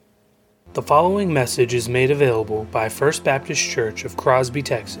The following message is made available by First Baptist Church of Crosby,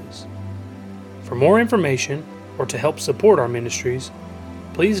 Texas. For more information or to help support our ministries,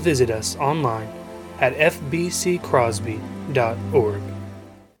 please visit us online at fbccrosby.org.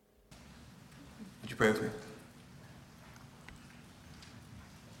 Would you pray with me?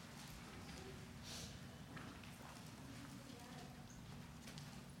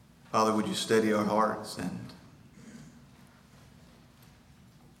 Father, would you steady our hearts and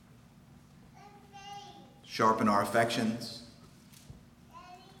sharpen our affections?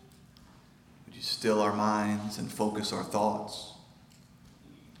 Would you still our minds and focus our thoughts?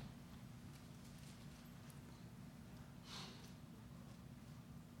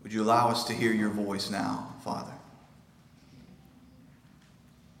 Would you allow us to hear your voice now, Father?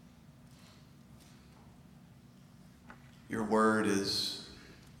 Your word is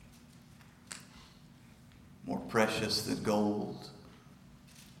more precious than gold.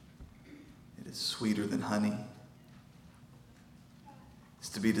 It is sweeter than honey. It's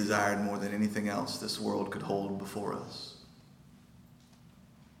to be desired more than anything else this world could hold before us.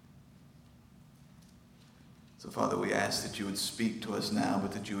 So, Father, we ask that you would speak to us now,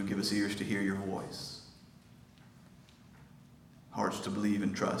 but that you would give us ears to hear your voice, hearts to believe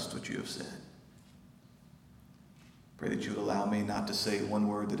and trust what you have said. Pray that you would allow me not to say one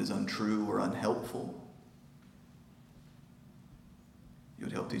word that is untrue or unhelpful. You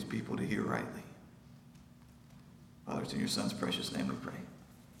would help these people to hear rightly. Father, it's in your Son's precious name we pray.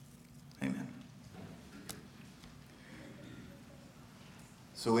 Amen.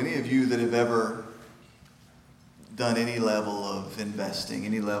 So any of you that have ever done any level of investing,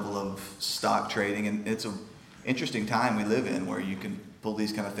 any level of stock trading, and it's an interesting time we live in where you can pull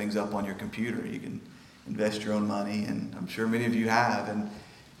these kind of things up on your computer. You can invest your own money, and I'm sure many of you have, and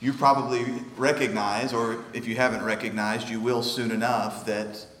you probably recognize, or if you haven't recognized, you will soon enough,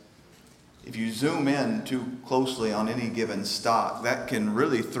 that if you zoom in too closely on any given stock, that can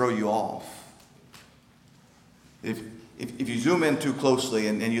really throw you off. If you zoom in too closely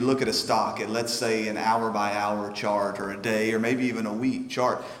and you look at a stock at, let's say, an hour-by-hour chart or a day or maybe even a week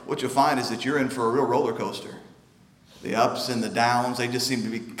chart, what you'll find is that you're in for a real roller coaster. The ups and the downs, they just seem to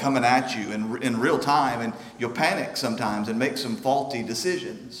be coming at you in real time, and you'll panic sometimes and make some faulty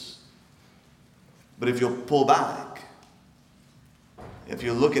decisions. But if you'll pull back, if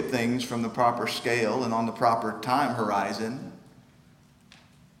you look at things from the proper scale and on the proper time horizon,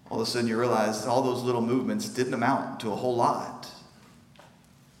 all of a sudden you realize all those little movements didn't amount to a whole lot.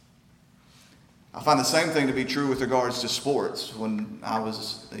 I find the same thing to be true with regards to sports. When I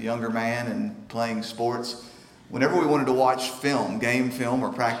was a younger man and playing sports, whenever we wanted to watch film, game film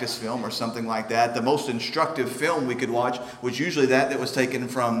or practice film or something like that, the most instructive film we could watch was usually that was taken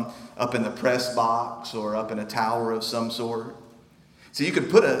from up in the press box or up in a tower of some sort. So you can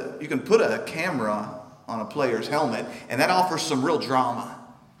put a camera on a player's helmet, and that offers some real drama.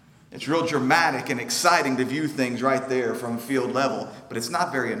 It's real dramatic and exciting to view things right there from field level, but it's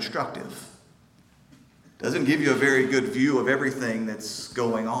not very instructive. It doesn't give you a very good view of everything that's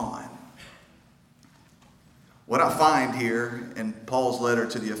going on. What I find here in Paul's letter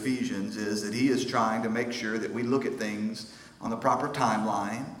to the Ephesians is that he is trying to make sure that we look at things on the proper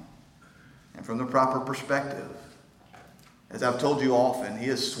timeline and from the proper perspective. As I've told you often, he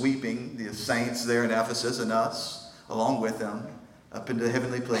is sweeping the saints there in Ephesus and us along with them up into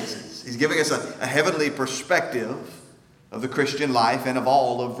heavenly places. He's giving us a heavenly perspective of the Christian life and of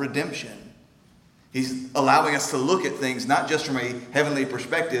all of redemption. He's allowing us to look at things not just from a heavenly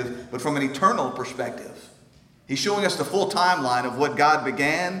perspective, but from an eternal perspective. He's showing us the full timeline of what God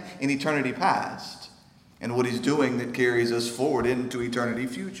began in eternity past and what he's doing that carries us forward into eternity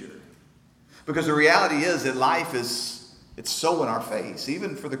future. Because the reality is that life it's so in our face,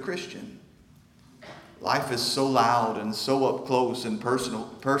 even for the Christian. Life is so loud and so up close and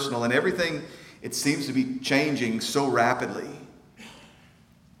personal, and everything, it seems to be changing so rapidly.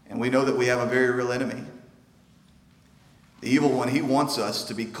 And we know that we have a very real enemy. The evil one, he wants us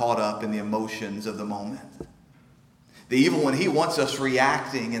to be caught up in the emotions of the moment. The evil one, he wants us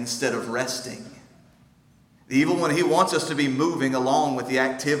reacting instead of resting. The evil one, he wants us to be moving along with the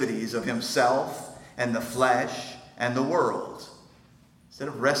activities of himself and the flesh and the world, instead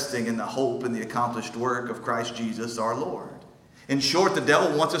of resting in the hope and the accomplished work of Christ Jesus our Lord. In short, the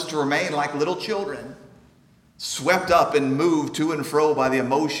devil wants us to remain like little children, swept up and moved to and fro by the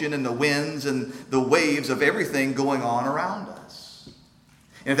emotion and the winds and the waves of everything going on around us.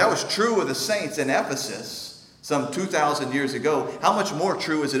 And if that was true of the saints in Ephesus some 2,000 years ago, how much more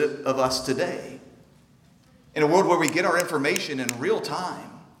true is it of us today? In a world where we get our information in real time,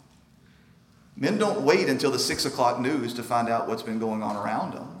 men don't wait until the 6 o'clock news to find out what's been going on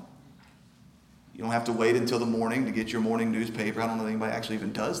around them. You don't have to wait until the morning to get your morning newspaper. I don't know if anybody actually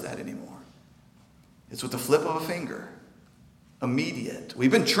even does that anymore. It's with the flip of a finger. Immediate.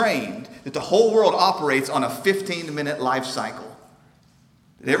 We've been trained that the whole world operates on a 15-minute life cycle.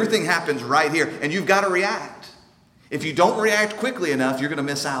 That everything happens right here, and you've got to react. If you don't react quickly enough, you're going to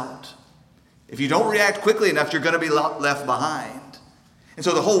miss out. If you don't react quickly enough, you're going to be left behind. And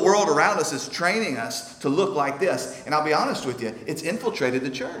so the whole world around us is training us to look like this. And I'll be honest with you, it's infiltrated the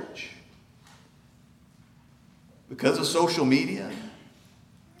church. Because of social media,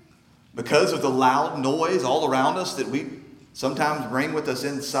 because of the loud noise all around us that we sometimes bring with us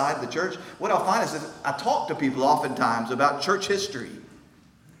inside the church, what I'll find is that I talk to people oftentimes about church history.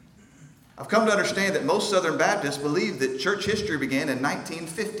 I've come to understand that most Southern Baptists believe that church history began in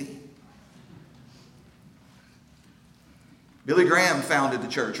 1950. Billy Graham founded the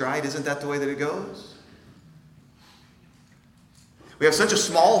church, right? Isn't that the way that it goes? We have such a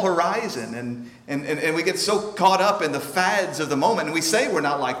small horizon, and we get so caught up in the fads of the moment. And we say we're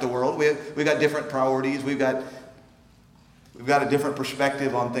not like the world. We've got different priorities. We've got a different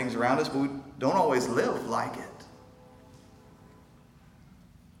perspective on things around us, but we don't always live like it.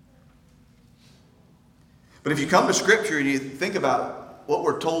 But if you come to Scripture and you think about what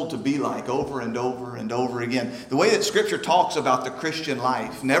we're told to be like over and over and over again, the way that Scripture talks about the Christian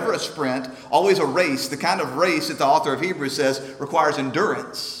life, never a sprint, always a race, the kind of race that the author of Hebrews says requires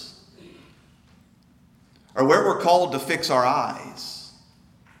endurance. Or where we're called to fix our eyes.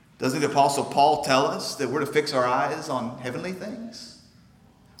 Doesn't the Apostle Paul tell us that we're to fix our eyes on heavenly things?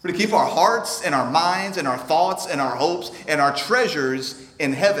 We're to keep our hearts and our minds and our thoughts and our hopes and our treasures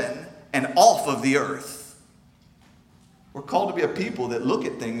in heaven and off of the earth. We're called to be a people that look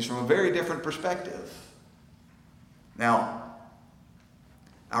at things from a very different perspective. Now,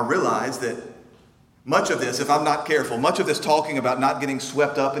 I realize that much of this, if I'm not careful, much of this talking about not getting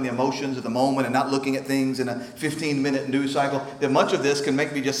swept up in the emotions of the moment and not looking at things in a 15-minute news cycle, that much of this can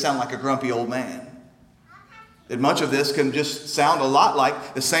make me just sound like a grumpy old man. That much of this can just sound a lot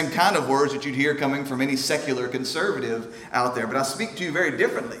like the same kind of words that you'd hear coming from any secular conservative out there. But I speak to you very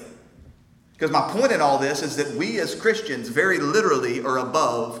differently. Because my point in all this is that we as Christians very literally are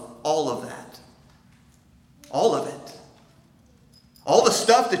above all of that. All of it. All the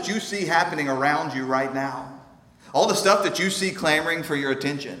stuff that you see happening around you right now. All the stuff that you see clamoring for your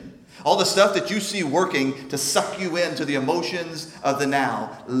attention. All the stuff that you see working to suck you into the emotions of the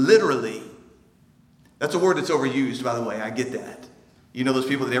now. Literally. That's a word that's overused, by the way. I get that. You know those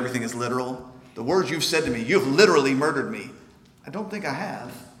people that everything is literal? The words you've said to me, you've literally murdered me. I don't think I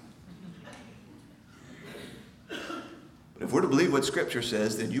have. But if we're to believe what Scripture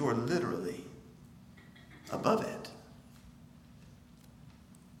says, then you are literally above it.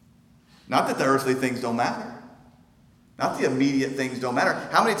 Not that the earthly things don't matter. Not the immediate things don't matter.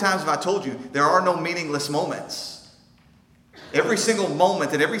 How many times have I told you there are no meaningless moments? Every single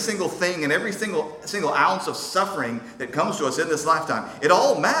moment and every single thing and every single ounce of suffering that comes to us in this lifetime, it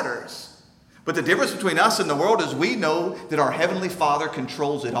all matters. But the difference between us and the world is we know that our Heavenly Father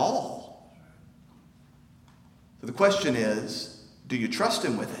controls it all. So the question is, do you trust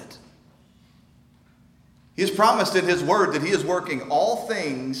Him with it? He has promised in His Word that He is working all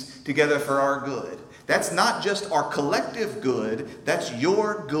things together for our good. That's not just our collective good. That's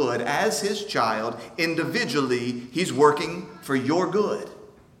your good as His child. Individually, He's working for your good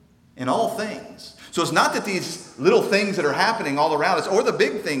in all things. So it's not that these little things that are happening all around us or the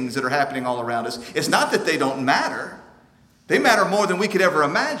big things that are happening all around us, it's not that they don't matter. They matter more than we could ever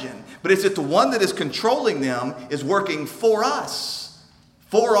imagine. But it's that the one that is controlling them is working for us,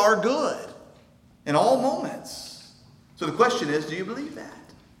 for our good, in all moments. So the question is, do you believe that?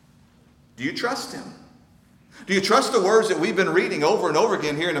 Do you trust Him? Do you trust the words that we've been reading over and over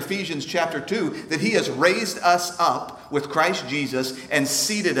again here in Ephesians chapter 2, that He has raised us up with Christ Jesus and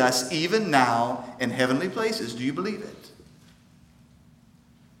seated us even now in heavenly places? Do you believe it?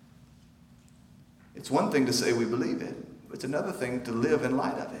 It's one thing to say we believe it. It's another thing to live in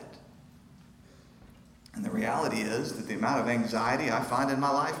light of it. And the reality is that the amount of anxiety I find in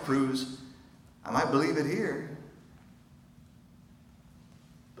my life proves I might believe it here,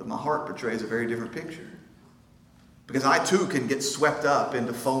 but my heart portrays a very different picture. Because I too can get swept up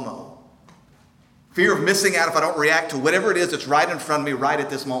into FOMO. Fear of missing out if I don't react to whatever it is that's right in front of me right at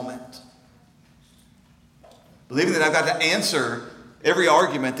this moment. Believing that I've got to answer every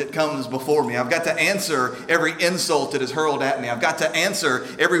argument that comes before me. I've got to answer every insult that is hurled at me. I've got to answer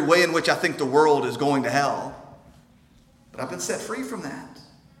every way in which I think the world is going to hell. But I've been set free from that.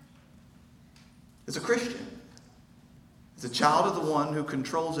 As a Christian. As a child of the one who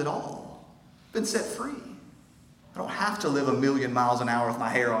controls it all. I've been set free. I don't have to live 1,000,000 miles an hour with my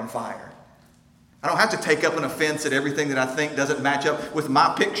hair on fire. I don't have to take up an offense at everything that I think doesn't match up with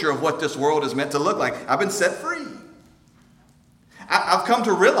my picture of what this world is meant to look like. I've been set free. I've come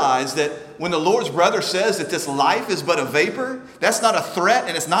to realize that when the Lord's brother says that this life is but a vapor, that's not a threat,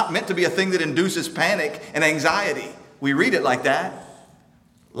 and it's not meant to be a thing that induces panic and anxiety. We read it like that.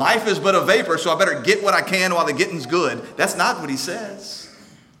 Life is but a vapor, so I better get what I can while the getting's good. That's not what he says.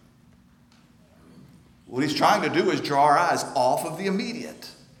 What he's trying to do is draw our eyes off of the immediate,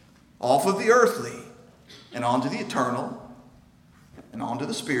 off of the earthly, and onto the eternal, and onto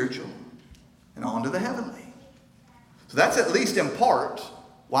the spiritual, and onto the heavenly. So that's at least in part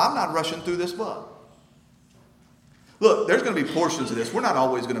why I'm not rushing through this book. Look, there's going to be portions of this. We're not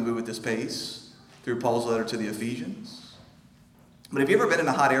always going to move at this pace through Paul's letter to the Ephesians. But have you ever been in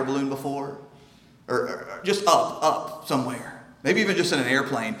a hot air balloon before? Or just up somewhere? Maybe even just in an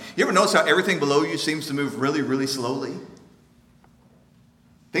airplane. You ever notice how everything below you seems to move really, really slowly?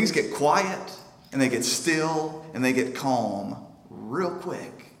 Things get quiet, and they get still, and they get calm real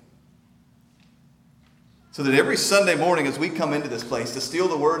quick. So that every Sunday morning as we come into this place, to steal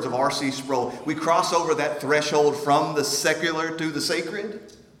the words of R.C. Sproul, we cross over that threshold from the secular to the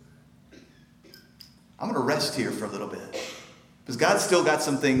sacred. I'm going to rest here for a little bit, because God's still got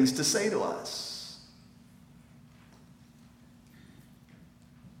some things to say to us.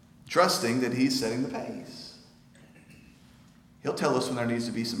 Trusting that he's setting the pace. He'll tell us when there needs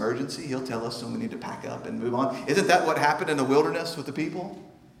to be some urgency. He'll tell us when we need to pack up and move on. Isn't that what happened in the wilderness with the people?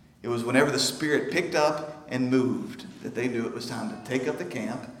 It was whenever the Spirit picked up and moved that they knew it was time to take up the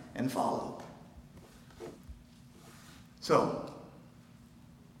camp and follow. So,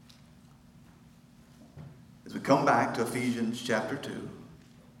 as we come back to Ephesians chapter 2,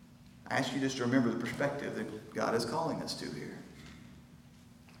 I ask you just to remember the perspective that God is calling us to here.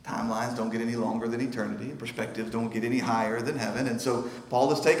 Timelines don't get any longer than eternity, and perspectives don't get any higher than heaven. And so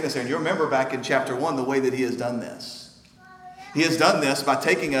Paul is taking us there. And you remember back in chapter 1 the way that he has done this. He has done this by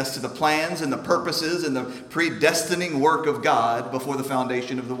taking us to the plans and the purposes and the predestining work of God before the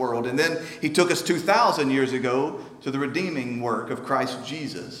foundation of the world. And then he took us 2,000 years ago to the redeeming work of Christ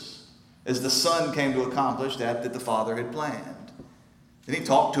Jesus as the Son came to accomplish that the Father had planned. Then he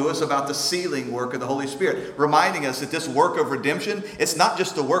talked to us about the sealing work of the Holy Spirit, reminding us that this work of redemption, it's not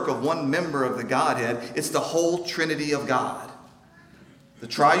just the work of one member of the Godhead, it's the whole Trinity of God. The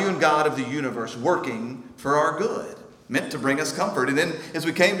triune God of the universe working for our good. Meant to bring us comfort. And then as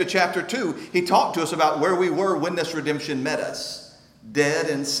we came to chapter 2, he talked to us about where we were when this redemption met us. Dead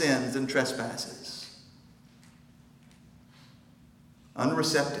in sins and trespasses.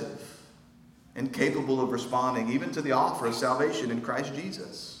 Unreceptive. Incapable of responding even to the offer of salvation in Christ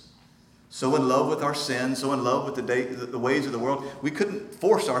Jesus. So in love with our sin, so in love with the ways of the world, we couldn't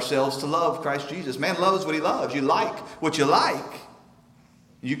force ourselves to love Christ Jesus. Man loves what he loves. You like what you like.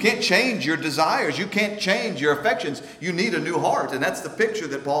 You can't change your desires. You can't change your affections. You need a new heart. And that's the picture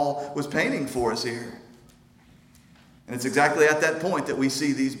that Paul was painting for us here. And it's exactly at that point that we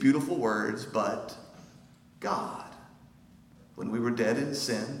see these beautiful words, but God. When we were dead in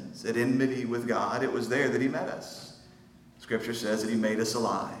sins, at enmity with God, it was there that he met us. Scripture says that he made us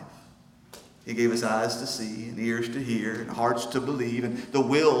alive. He gave us eyes to see and ears to hear and hearts to believe and the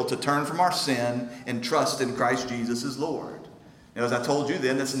will to turn from our sin and trust in Christ Jesus as Lord. Now, as I told you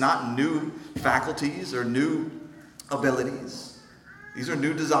then, it's not new faculties or new abilities. These are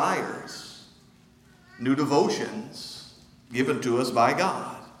new desires, new devotions given to us by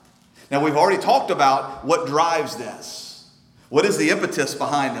God. Now, we've already talked about what drives this. What is the impetus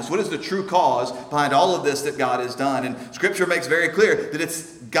behind this? What is the true cause behind all of this that God has done? And Scripture makes very clear that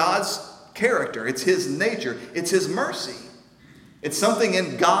it's God's character. It's his nature. It's his mercy. It's something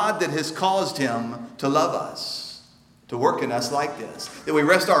in God that has caused him to love us. To work in us like this. That we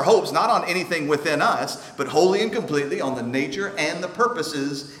rest our hopes not on anything within us, but wholly and completely on the nature and the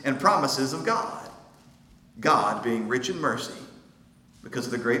purposes and promises of God. God being rich in mercy because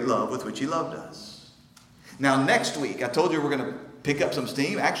of the great love with which he loved us. Now next week, I told you we're going to pick up some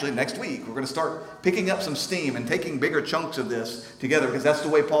steam. Actually, next week, we're going to start picking up some steam and taking bigger chunks of this together because that's the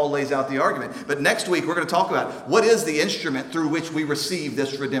way Paul lays out the argument. But next week, we're going to talk about what is the instrument through which we receive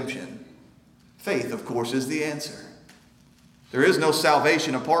this redemption. Faith, of course, is the answer. There is no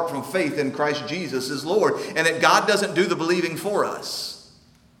salvation apart from faith in Christ Jesus as Lord, and that God doesn't do the believing for us.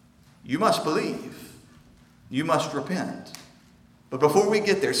 You must believe. You must repent. But before we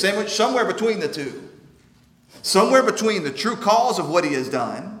get there, somewhere between the two, somewhere between the true cause of what he has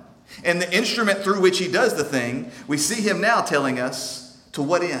done and the instrument through which he does the thing, we see him now telling us to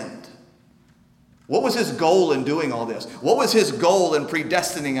what end. What was his goal in doing all this? What was his goal in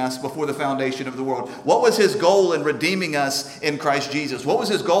predestining us before the foundation of the world? What was his goal in redeeming us in Christ Jesus? What was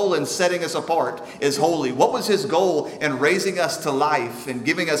his goal in setting us apart as holy? What was his goal in raising us to life and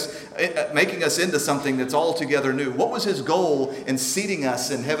making us into something that's altogether new? What was his goal in seating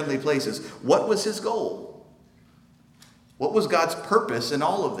us in heavenly places? What was his goal? What was God's purpose in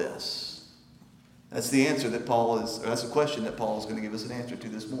all of this? That's the answer that that's the question that Paul is going to give us an answer to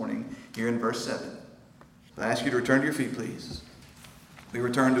this morning here in verse 7. I ask you to return to your feet, please. We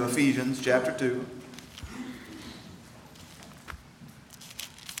return to Ephesians chapter 2.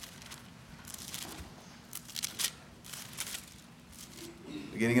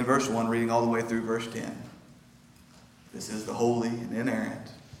 Beginning in verse 1, reading all the way through verse 10. This is the holy and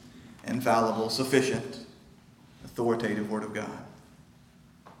inerrant, infallible, sufficient, authoritative Word of God.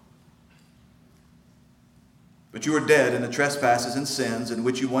 But you are dead in the trespasses and sins in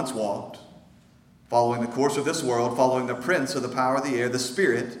which you once walked, following the course of this world, following the prince of the power of the air, the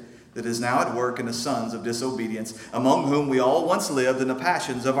spirit that is now at work in the sons of disobedience, among whom we all once lived in the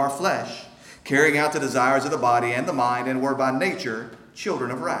passions of our flesh, carrying out the desires of the body and the mind, and were by nature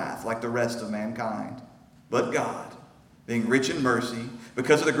children of wrath, like the rest of mankind. But God, being rich in mercy,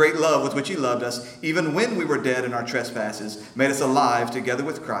 because of the great love with which he loved us, even when we were dead in our trespasses, made us alive together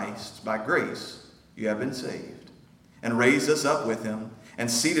with Christ. By grace you have been saved, and raised us up with him, and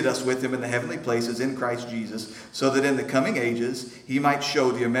seated us with him in the heavenly places in Christ Jesus, so that in the coming ages he might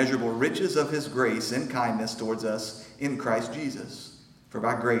show the immeasurable riches of his grace and kindness towards us in Christ Jesus. For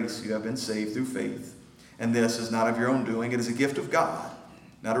by grace you have been saved through faith. And this is not of your own doing, it is a gift of God,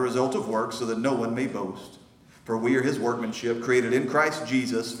 not a result of works, so that no one may boast. For we are his workmanship, created in Christ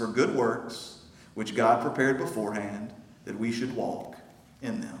Jesus for good works, which God prepared beforehand, that we should walk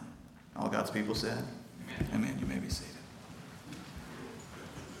in them. All God's people said, Amen. You may be seated.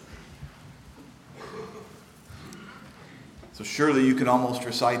 So surely you can almost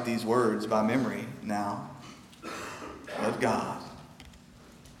recite these words by memory now. But God.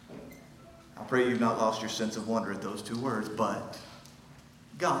 I pray you've not lost your sense of wonder at those two words. But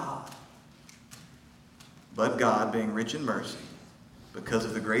God. But God, being rich in mercy, because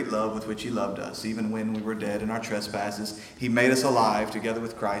of the great love with which he loved us, even when we were dead in our trespasses, he made us alive together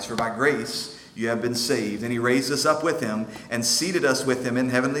with Christ. For by grace you have been saved. And he raised us up with him and seated us with him in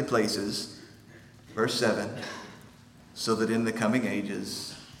heavenly places. Verse 7. So that in the coming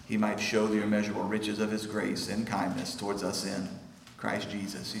ages he might show the immeasurable riches of his grace and kindness towards us in Christ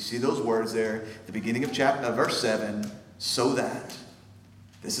Jesus. You see those words there at the beginning of verse 7. So that.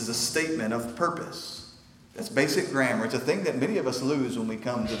 This is a statement of purpose. That's basic grammar. It's a thing that many of us lose when we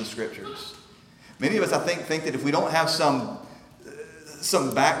come to the scriptures. Many of us, I think that if we don't have some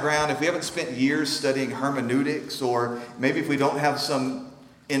background, if we haven't spent years studying hermeneutics, or maybe if we don't have some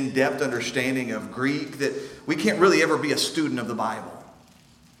in-depth understanding of Greek, that we can't really ever be a student of the Bible.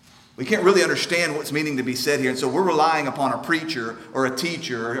 We can't really understand what's meaning to be said here. And so we're relying upon a preacher or a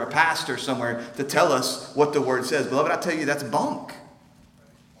teacher or a pastor somewhere to tell us what the word says. Beloved, I tell you, that's bunk.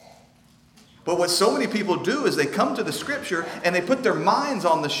 But what so many people do is they come to the scripture and they put their minds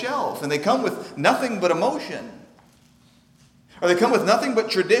on the shelf, and they come with nothing but emotion. Or they come with nothing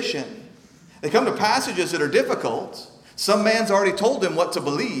but tradition. They come to passages that are difficult. Some man's already told them what to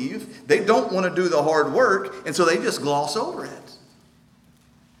believe. They don't want to do the hard work, and so they just gloss over it.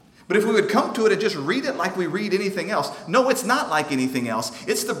 But if we would come to it and just read it like we read anything else. No, it's not like anything else.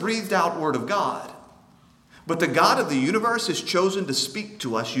 It's the breathed out word of God. But the God of the universe has chosen to speak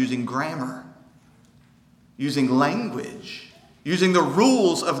to us using grammar, using language, using the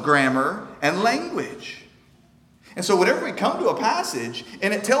rules of grammar and language. And so whenever we come to a passage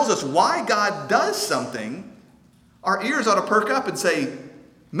and it tells us why God does something, our ears ought to perk up and say,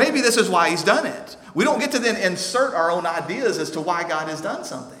 maybe this is why he's done it. We don't get to then insert our own ideas as to why God has done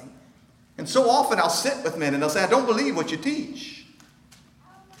something. And so often I'll sit with men and they'll say, I don't believe what you teach.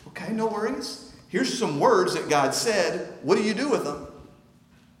 Okay, no worries. Here's some words that God said. What do you do with them?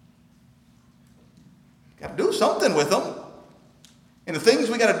 Got to do something with them. And the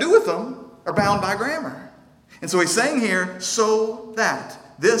things we got to do with them are bound by grammar. And so he's saying here, so that.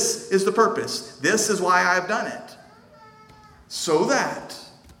 This is the purpose. This is why I have done it. So that.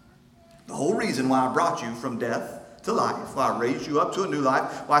 The whole reason why I brought you from death to life, why I raised you up to a new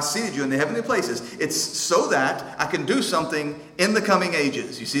life, why I seated you in the heavenly places. It's so that I can do something in the coming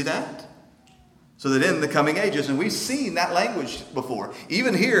ages. You see that? So that in the coming ages, and we've seen that language before,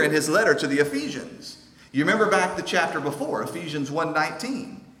 even here in his letter to the Ephesians. You remember back the chapter before, Ephesians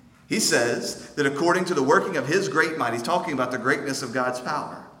 1:19. He says that according to the working of his great might, he's talking about the greatness of God's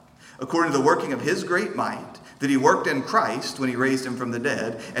power. according to the working of his great might, that he worked in Christ when he raised him from the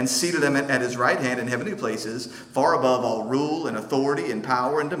dead and seated him at his right hand in heavenly places, far above all rule and authority and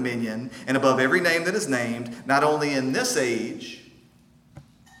power and dominion, and above every name that is named, not only in this age,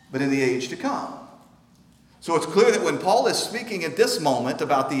 but in the age to come. So it's clear that when Paul is speaking at this moment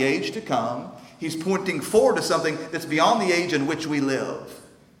about the age to come, he's pointing forward to something that's beyond the age in which we live.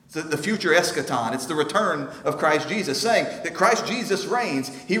 It's the future eschaton. It's the return of Christ Jesus, saying that Christ Jesus reigns.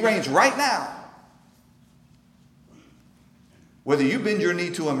 He reigns right now. Whether you bend your knee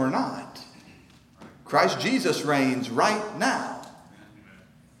to him or not, Christ Jesus reigns right now.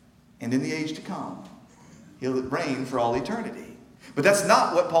 And in the age to come, he'll reign for all eternity. But that's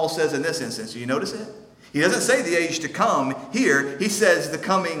not what Paul says in this instance. Do you notice it? He doesn't say the age to come here. He says the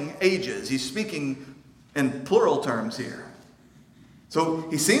coming ages. He's speaking in plural terms here. So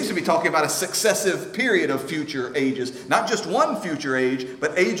he seems to be talking about a successive period of future ages. Not just one future age,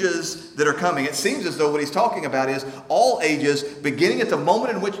 but ages that are coming. It seems as though what he's talking about is all ages, beginning at the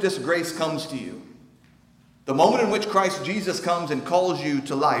moment in which this grace comes to you. The moment in which Christ Jesus comes and calls you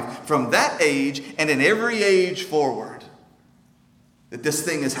to life. From that age and in every age forward, that this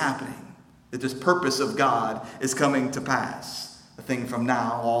thing is happening. That this purpose of God is coming to pass. A thing from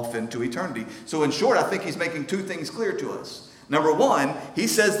now off into eternity. So in short, I think he's making two things clear to us. Number one, he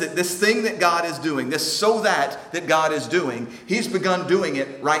says that this thing that God is doing, this that God is doing, he's begun doing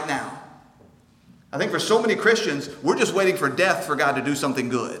it right now. I think for so many Christians, we're just waiting for death for God to do something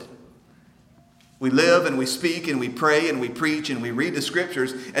good. We live and we speak and we pray and we preach and we read the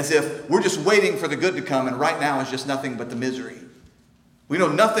scriptures as if we're just waiting for the good to come, and right now is just nothing but the misery. We know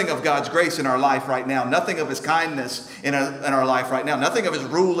nothing of God's grace in our life right now, nothing of his kindness in our life right now, nothing of his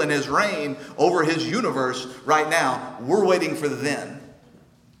rule and his reign over his universe right now. We're waiting for the then.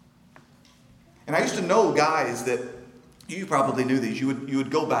 And I used to know guys that, you probably knew these, you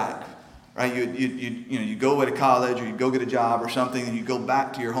would go back, right? You'd go away to college or you'd go get a job or something, and you'd go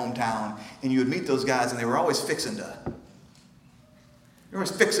back to your hometown and you would meet those guys, and they were always fixing to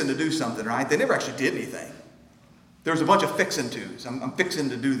do something, right? They never actually did anything. There was a bunch of fixing tos. I'm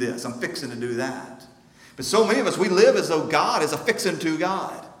fixing to do this. I'm fixing to do that. But so many of us, we live as though God is a fixing to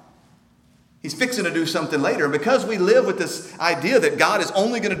God. He's fixing to do something later. And because we live with this idea that God is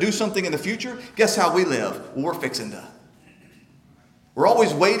only going to do something in the future, guess how we live? Well, we're fixing to. We're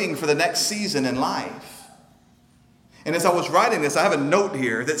always waiting for the next season in life. And as I was writing this, I have a note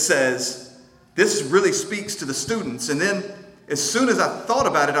here that says, this really speaks to the students. And then as soon as I thought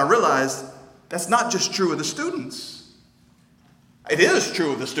about it, I realized that's not just true of the students. It is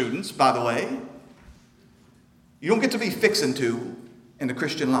true of the students, by the way. You don't get to be fixing to in the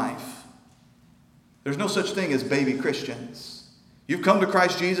Christian life. There's no such thing as baby Christians. You've come to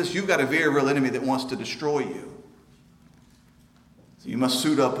Christ Jesus, you've got a very real enemy that wants to destroy you. So you must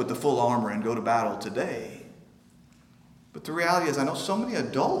suit up with the full armor and go to battle today. But the reality is, I know so many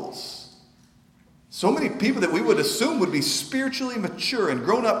adults, so many people that we would assume would be spiritually mature and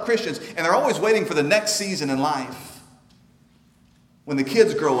grown-up Christians, and they're always waiting for the next season in life. When the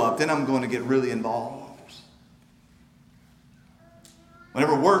kids grow up, then I'm going to get really involved.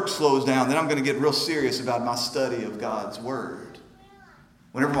 Whenever work slows down, then I'm going to get real serious about my study of God's Word.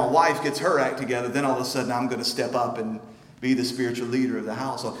 Whenever my wife gets her act together, then all of a sudden I'm going to step up and be the spiritual leader of the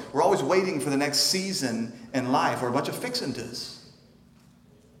household. We're always waiting for the next season in life, or a bunch of fixin'-tos.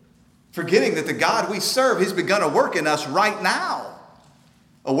 Forgetting that the God we serve, he's begun a work in us right now.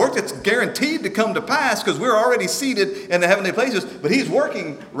 A work that's guaranteed to come to pass because we're already seated in the heavenly places. But he's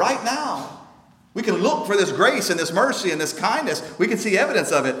working right now. We can look for this grace and this mercy and this kindness. We can see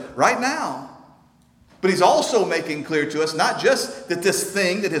evidence of it right now. But he's also making clear to us not just that this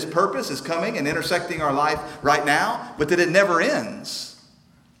thing, that his purpose is coming and intersecting our life right now, but that it never ends.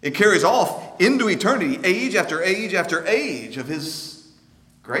 It carries off into eternity, age after age after age of his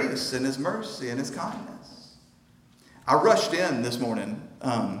grace and his mercy and his kindness. I rushed in this morning.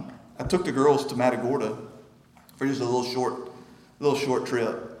 I took the girls to Matagorda for just a little short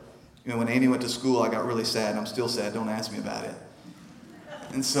trip. You know, when Annie went to school, I got really sad. I'm still sad. Don't ask me about it.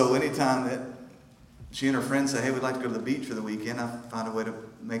 And so anytime that she and her friends say, hey, we'd like to go to the beach for the weekend, I found a way to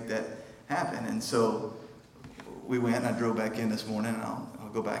make that happen. And so we went, and I drove back in this morning, and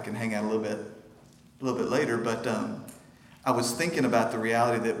I'll go back and hang out a little bit later. But I was thinking about the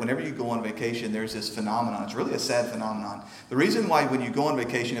reality that whenever you go on vacation, there's this phenomenon. It's really a sad phenomenon. The reason why when you go on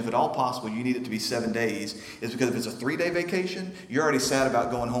vacation, if at all possible, you need it to be 7 days, is because if it's a 3-day vacation, you're already sad about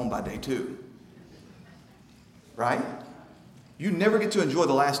going home by day 2. Right? You never get to enjoy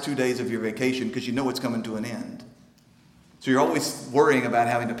the last 2 days of your vacation because you know it's coming to an end. So you're always worrying about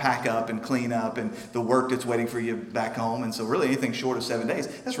having to pack up and clean up and the work that's waiting for you back home. And so really anything short of 7 days,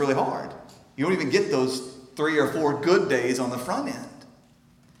 that's really hard. You don't even get those 3 or 4 good days on the front end.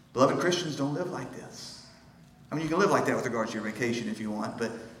 Beloved Christians don't live like this. I mean, you can live like that with regards to your vacation if you want,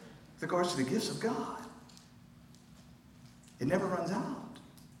 but with regards to the gifts of God, it never runs out.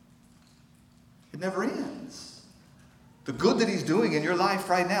 It never ends. The good that he's doing in your life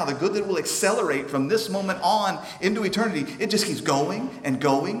right now, the good that will accelerate from this moment on into eternity, it just keeps going and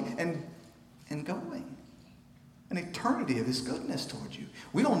going and going. An eternity of his goodness towards you.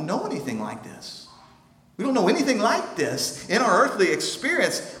 We don't know anything like this. We don't know anything like this in our earthly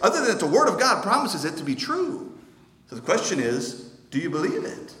experience other than that the Word of God promises it to be true. So the question is, do you believe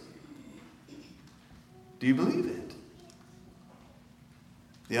it? Do you believe it?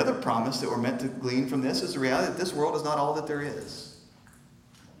 The other promise that we're meant to glean from this is the reality that this world is not all that there is.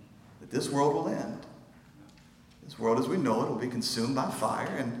 That this world will end. This world as we know it will be consumed by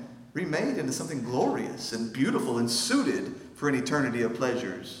fire and remade into something glorious and beautiful and suited for an eternity of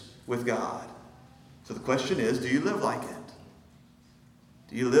pleasures with God. So the question is, do you live like it?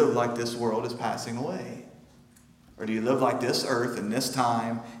 Do you live like this world is passing away? Or do you live like this earth and this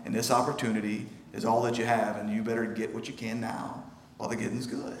time and this opportunity is all that you have and you better get what you can now while the getting's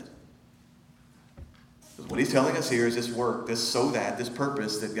good? Because what he's telling us here is this work, this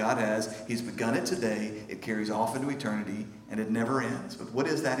purpose that God has, he's begun it today, it carries off into eternity, and it never ends. But what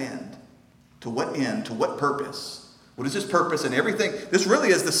is that end? To what end? To what purpose? What is this purpose and everything? This really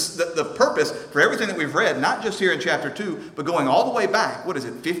is the purpose for everything that we've read, not just here in chapter 2, but going all the way back. What is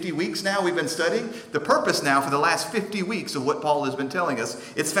it, 50 weeks now we've been studying? The purpose now for the last 50 weeks of what Paul has been telling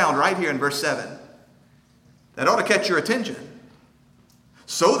us, it's found right here in verse 7. That ought to catch your attention.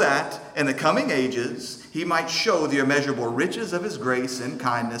 So that in the coming ages he might show the immeasurable riches of his grace and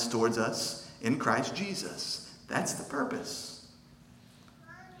kindness towards us in Christ Jesus. That's the purpose.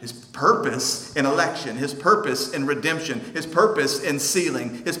 His purpose in election, his purpose in redemption, his purpose in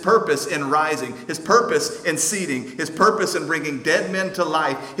sealing, his purpose in rising, his purpose in seating, his purpose in bringing dead men to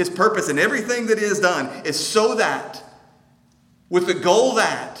life, his purpose in everything that he has done is so that, with the goal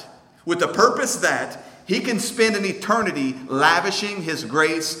that, with the purpose that, he can spend an eternity lavishing his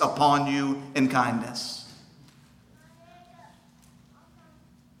grace upon you in kindness.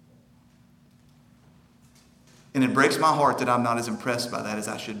 And it breaks my heart that I'm not as impressed by that as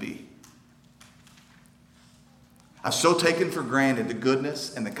I should be. I've so taken for granted the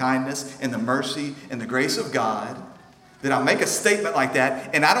goodness and the kindness and the mercy and the grace of God that I make a statement like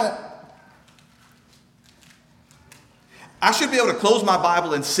that and I should be able to close my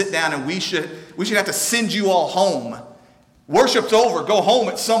Bible and sit down and we should have to send you all home. Worship's over. Go home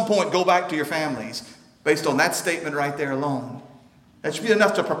at some point. Go back to your families. Based on that statement right there alone. That should be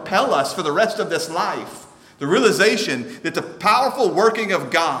enough to propel us for the rest of this life. The realization that the powerful working of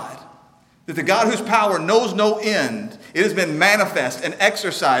God, that the God whose power knows no end, it has been manifest and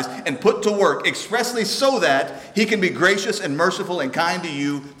exercised and put to work expressly so that he can be gracious and merciful and kind to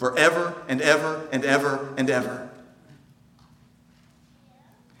you forever and ever and ever and ever.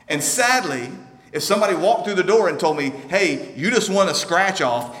 And sadly, if somebody walked through the door and told me, hey, you just won a scratch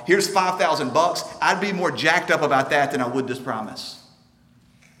off, here's $5,000, I'd be more jacked up about that than I would this promise.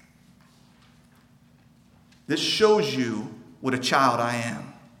 This shows you what a child I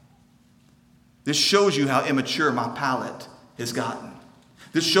am. This shows you how immature my palate has gotten.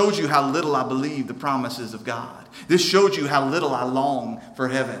 This shows you how little I believe the promises of God. This shows you how little I long for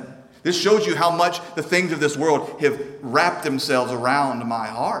heaven. This shows you how much the things of this world have wrapped themselves around my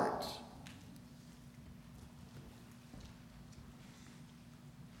heart.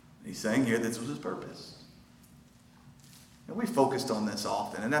 He's saying here this was his purpose. And we focused on this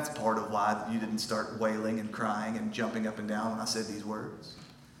often, and that's part of why you didn't start wailing and crying and jumping up and down when I said these words.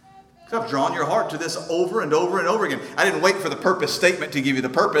 Because I've drawn your heart to this over and over and over again. I didn't wait for the purpose statement to give you the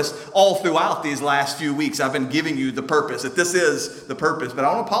purpose. All throughout these last few weeks, I've been giving you the purpose, that this is the purpose. But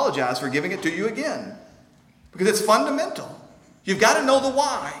I want to apologize for giving it to you again. Because it's fundamental. You've got to know the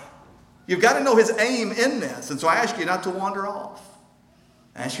why. You've got to know his aim in this. And so I ask you not to wander off.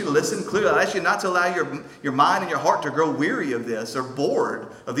 I ask you to listen clearly. I ask you not to allow your mind and your heart to grow weary of this or bored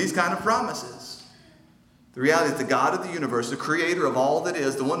of these kind of promises. The reality is the God of the universe, the creator of all that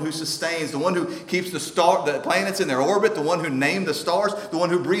is, the one who sustains, the one who keeps the planets in their orbit, the one who named the stars, the one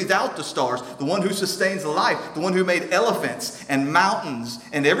who breathed out the stars, the one who sustains life, the one who made elephants and mountains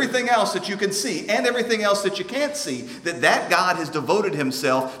and everything else that you can see and everything else that you can't see, that God has devoted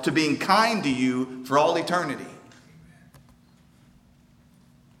himself to being kind to you for all eternity.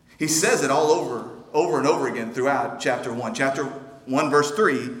 He says it all over and over again throughout chapter 1. Chapter 1, verse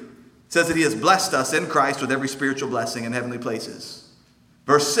 3, It says that he has blessed us in Christ with every spiritual blessing in heavenly places.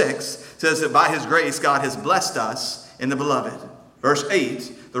 Verse 6 says that by his grace, God has blessed us in the beloved. Verse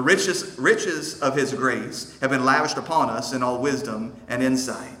 8, the riches of his grace have been lavished upon us in all wisdom and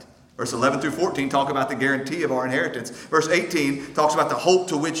insight. Verse 11 through 14 talk about the guarantee of our inheritance. Verse 18 talks about the hope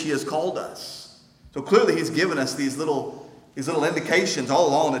to which he has called us. So clearly he's given us these little indications all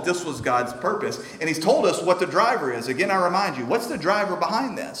along that this was God's purpose. And he's told us what the driver is. Again, I remind you, what's the driver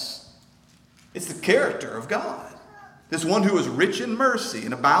behind this? It's the character of God. This one who is rich in mercy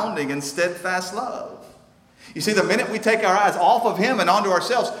and abounding in steadfast love. You see, the minute we take our eyes off of him and onto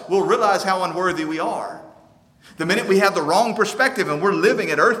ourselves, we'll realize how unworthy we are. The minute we have the wrong perspective and we're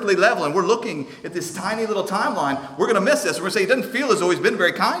living at earthly level and we're looking at this tiny little timeline, we're going to miss this. We're going to say, it doesn't feel as though he's been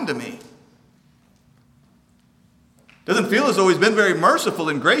very kind to me. It doesn't feel as though he's been very merciful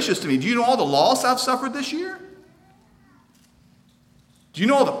and gracious to me. Do you know all the loss I've suffered this year? Do you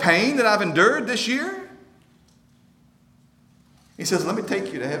know all the pain that I've endured this year? He says, let me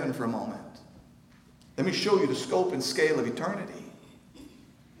take you to heaven for a moment. Let me show you the scope and scale of eternity.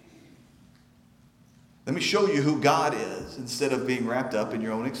 Let me show you who God is instead of being wrapped up in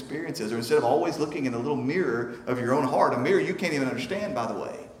your own experiences, or instead of always looking in a little mirror of your own heart, a mirror you can't even understand, by the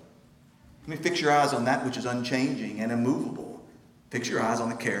way. Let me fix your eyes on that which is unchanging and immovable. Fix your eyes on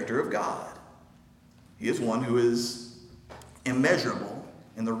the character of God. He is one who is immeasurable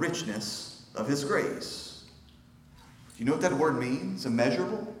in the richness of his grace. Do you know what that word means,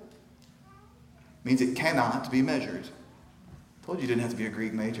 immeasurable? It means it cannot be measured. I told you didn't have to be a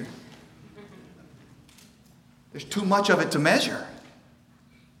Greek major. There's too much of it to measure.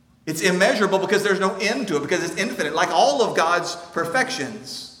 It's immeasurable because there's no end to it, because it's infinite. Like all of God's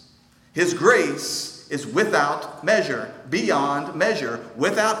perfections, his grace is without measure, beyond measure,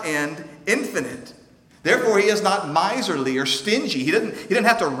 without end, infinite. Therefore, he is not miserly or stingy. He didn't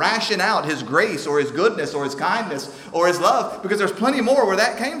have to ration out his grace or his goodness or his kindness or his love, because there's plenty more where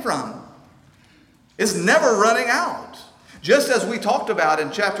that came from. It's never running out. Just as we talked about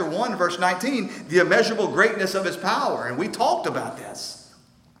in chapter 1, verse 19, the immeasurable greatness of his power. And we talked about this.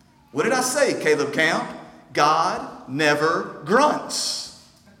 What did I say, Caleb Camp? God never grunts.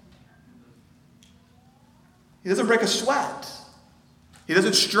 He doesn't break a sweat. He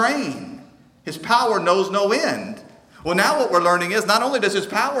doesn't strain. His power knows no end. Well, now what we're learning is not only does his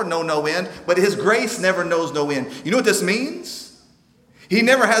power know no end, but his grace never knows no end. You know what this means? He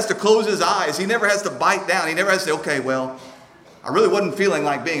never has to close his eyes. He never has to bite down. He never has to say, okay, well, I really wasn't feeling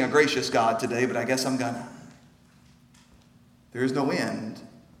like being a gracious God today, but I guess I'm gonna. There is no end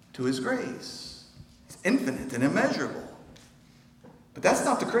to his grace. It's infinite and immeasurable. But that's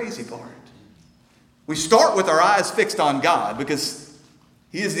not the crazy part. We start with our eyes fixed on God because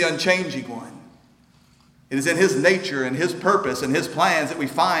he is the unchanging one. It is in his nature and his purpose and his plans that we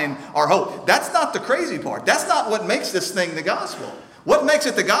find our hope. That's not the crazy part. That's not what makes this thing the gospel. What makes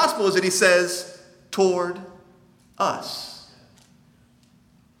it the gospel is that he says, toward us.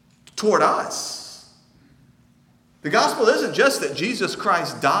 Toward us. The gospel isn't just that Jesus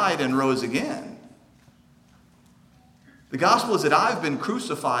Christ died and rose again. The gospel is that I've been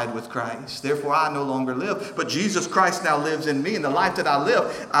crucified with Christ. Therefore, I no longer live. But Jesus Christ now lives in me. And the life that I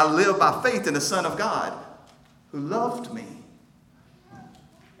live by faith in the Son of God, who loved me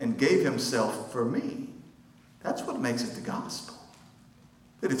and gave himself for me. That's what makes it the gospel.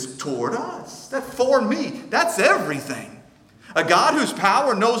 That it's toward us. That for me, that's everything. A God whose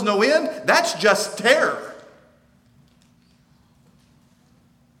power knows no end, that's just terror.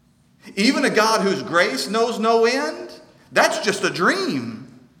 Even a God whose grace knows no end, that's just a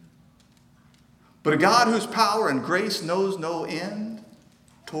dream. But a God whose power and grace knows no end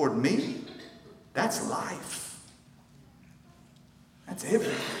toward me, that's life. That's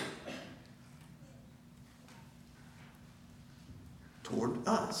everything. Toward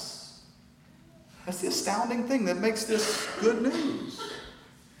us. That's the astounding thing that makes this good news.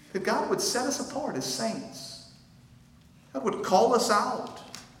 That God would set us apart as saints. God would call us out.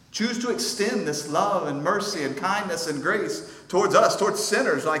 Choose to extend this love and mercy and kindness and grace towards us, towards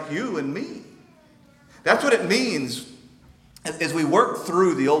sinners like you and me. That's what it means as we work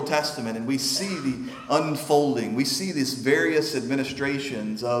through the Old Testament and we see the unfolding. We see these various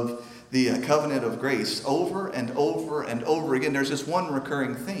administrations of the covenant of grace over and over and over again. There's this one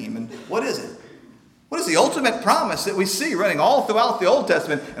recurring theme. And what is it? What is the ultimate promise that we see running all throughout the Old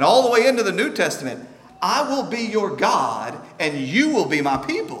Testament and all the way into the New Testament? I will be your God and you will be my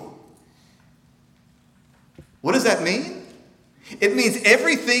people. What does that mean? It means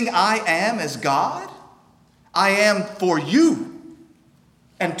everything I am as God, I am for you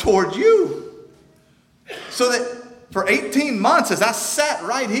and toward you. So that for 18 months as I sat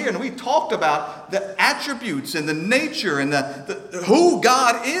right here and we talked about the attributes and the nature and the who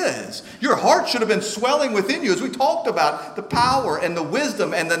God is. Your heart should have been swelling within you as we talked about the power and the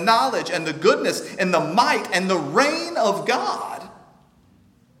wisdom and the knowledge and the goodness and the might and the reign of God.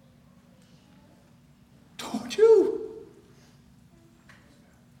 Don't you?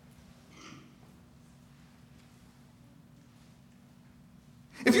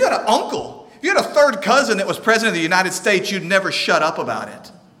 If you had an uncle, if you had a third cousin that was president of the United States, you'd never shut up about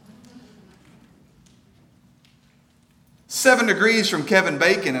it. 7 degrees from Kevin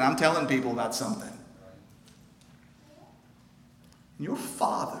Bacon, and I'm telling people about something. Your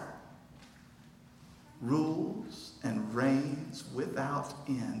Father rules and reigns without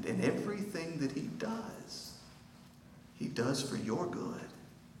end, and everything that He does for your good.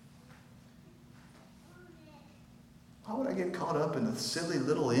 Why would I get caught up in the silly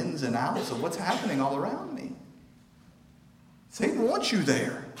little ins and outs of what's happening all around me? Satan wants you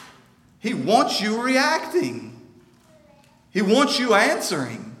there. He wants you reacting. He wants you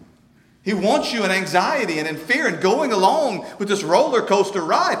answering. He wants you in anxiety and in fear and going along with this roller coaster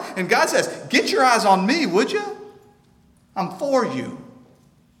ride. And God says, get your eyes on me, would you? I'm for you.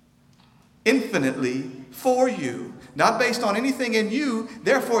 Infinitely for you. Not based on anything in you,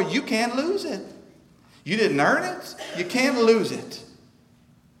 therefore you can't lose it. You didn't earn it, you can't lose it.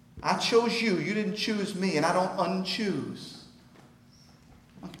 I chose you, you didn't choose me, and I don't unchoose.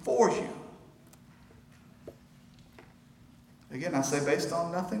 I'm for you. Again, I say based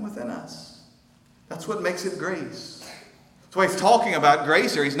on nothing within us. That's what makes it grace. That's why he's talking about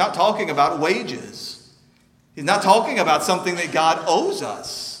grace here. He's not talking about wages. He's not talking about something that God owes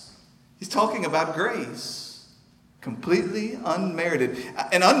us. He's talking about grace. Completely unmerited.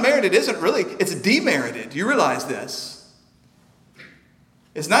 And unmerited isn't really, it's demerited. You realize this.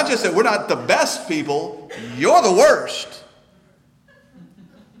 It's not just that we're not the best people, you're the worst.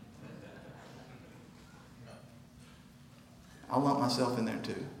 I'll lump myself in there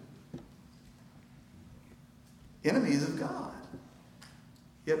too. Enemies of God.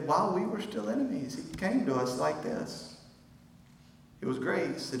 Yet while we were still enemies, He came to us like this. It was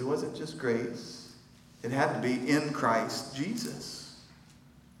grace. It wasn't just grace. It had to be in Christ Jesus.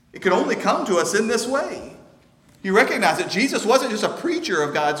 It could only come to us in this way. You recognize that Jesus wasn't just a preacher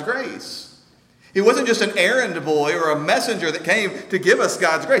of God's grace. He wasn't just an errand boy or a messenger that came to give us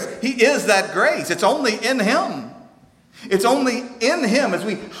God's grace. He is that grace. It's only in Him. It's only in Him as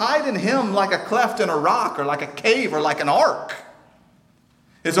we hide in Him like a cleft in a rock or like a cave or like an ark.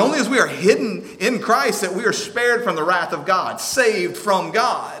 It's only as we are hidden in Christ that we are spared from the wrath of God, saved from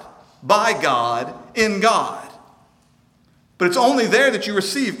God, by God, in God. But it's only there that you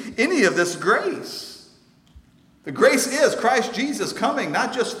receive any of this grace. The grace is Christ Jesus coming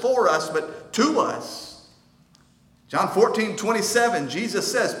not just for us, but to us. John 14:27,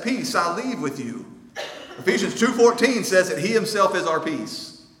 Jesus says, peace I leave with you. Ephesians 2:14 says that He Himself is our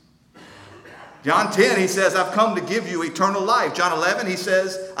peace. John 10, He says, I've come to give you eternal life. John 11, He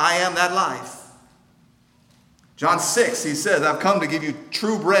says, I am that life. John 6, He says, I've come to give you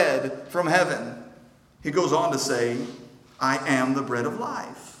true bread from heaven. He goes on to say, I am the bread of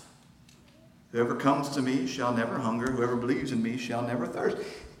life. Whoever comes to me shall never hunger. Whoever believes in me shall never thirst.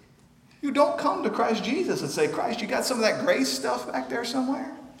 You don't come to Christ Jesus and say, Christ, you got some of that grace stuff back there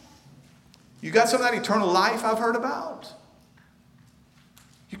somewhere? You got some of that eternal life I've heard about?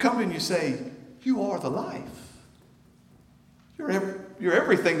 You come and you say, you are the life. You're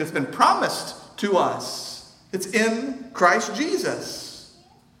everything that's been promised to us. It's in Christ Jesus.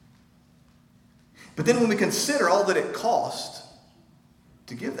 But then when we consider all that it cost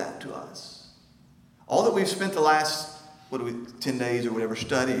to give that to us, all that we've spent the last, 10 days or whatever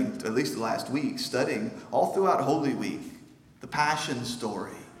studying, at least the last week, studying all throughout Holy Week, the Passion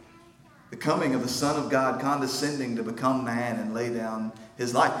story, the coming of the Son of God condescending to become man and lay down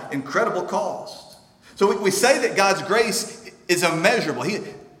His life. Incredible cost. So we say that God's grace is immeasurable.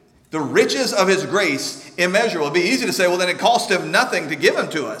 The riches of His grace, immeasurable. It'd be easy to say, well, then it cost Him nothing to give Him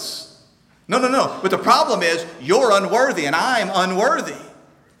to us. No. But the problem is, you're unworthy and I'm unworthy.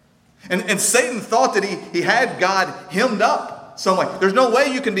 And Satan thought that he had God hemmed up some way. There's no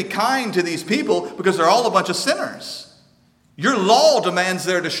way you can be kind to these people because they're all a bunch of sinners. Your law demands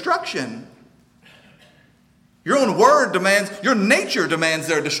their destruction. Your own word demands, your nature demands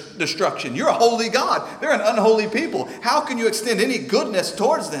their destruction. You're a holy God. They're an unholy people. How can you extend any goodness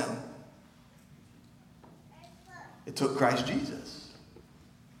towards them? It took Christ Jesus.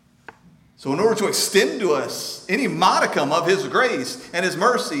 So in order to extend to us any modicum of His grace and His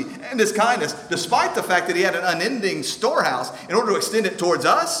mercy and His kindness, despite the fact that He had an unending storehouse, in order to extend it towards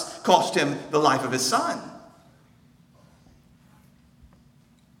us, cost Him the life of His Son.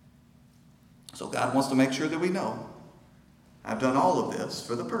 So God wants to make sure that we know, I've done all of this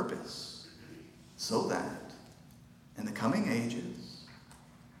for the purpose, so that in the coming ages,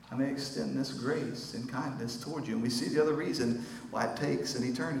 I may extend this grace and kindness toward you. And we see the other reason why it takes an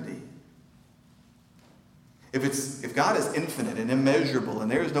eternity. If God is infinite and immeasurable, and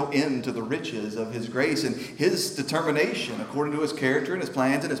there is no end to the riches of his grace, and his determination, according to his character and his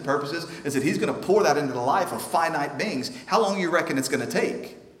plans and his purposes, is that he's going to pour that into the life of finite beings, how long do you reckon it's going to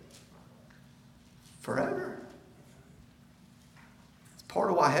take? Forever. It's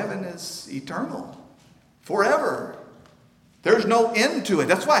part of why heaven is eternal. Forever. There's no end to it.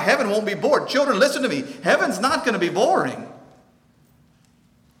 That's why heaven won't be bored. Children, listen to me. Heaven's not going to be boring.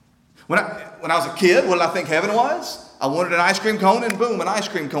 When I was a kid, what did I think heaven was? I wanted an ice cream cone, and boom, an ice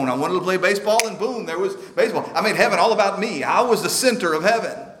cream cone. I wanted to play baseball, and boom, there was baseball. I made heaven all about me. I was the center of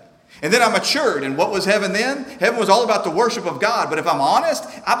heaven. And then I matured, and what was heaven then? Heaven was all about the worship of God. But if I'm honest,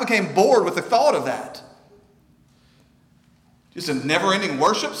 I became bored with the thought of that. Just a never-ending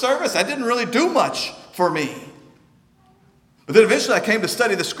worship service? That didn't really do much for me. But then eventually I came to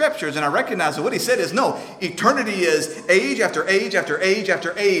study the scriptures, and I recognized that what he said is, no, eternity is age after age after age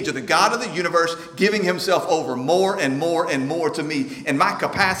after age of the God of the universe giving himself over more and more and more to me. And my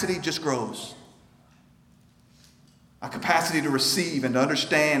capacity just grows. My capacity to receive and to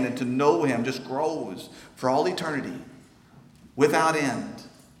understand and to know him just grows for all eternity without end.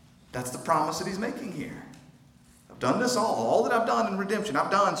 That's the promise that he's making here. I've done this all that I've done in redemption, I've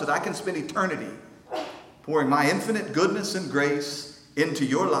done so that I can spend eternity pouring my infinite goodness and grace into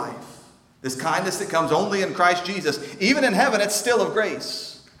your life. This kindness that comes only in Christ Jesus. Even in heaven, it's still of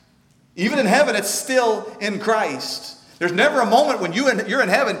grace. Even in heaven, it's still in Christ. There's never a moment when you're in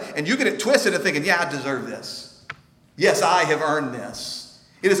heaven and you get it twisted and thinking, yeah, I deserve this. Yes, I have earned this.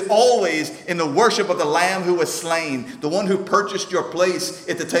 It is always in the worship of the Lamb who was slain, the one who purchased your place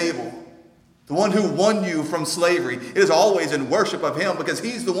at the table, the one who won you from slavery. It is always in worship of him because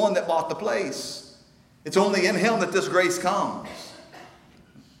he's the one that bought the place. It's only in him that this grace comes.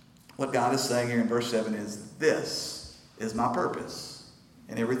 What God is saying here in verse 7 is, this is my purpose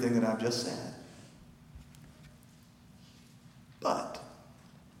in everything that I've just said. But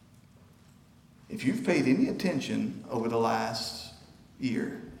if you've paid any attention over the last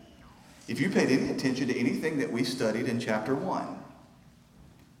year, if you paid any attention to anything that we studied in chapter 1,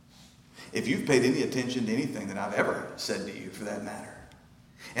 if you've paid any attention to anything that I've ever said to you for that matter,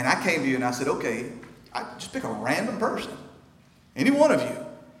 and I came to you and I said, okay, I just pick a random person, any one of you.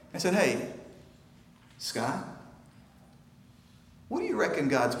 I said, hey, Scott, what do you reckon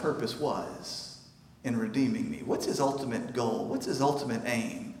God's purpose was in redeeming me? What's his ultimate goal? What's his ultimate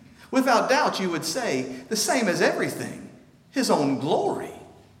aim? Without doubt, you would say the same as everything, his own glory.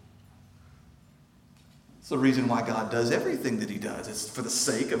 It's the reason why God does everything that he does. It's for the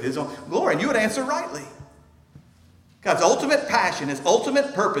sake of his own glory. And you would answer rightly. God's ultimate passion, his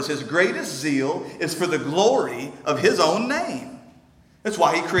ultimate purpose, his greatest zeal is for the glory of his own name. That's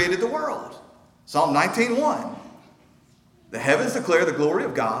why he created the world. Psalm 19:1. The heavens declare the glory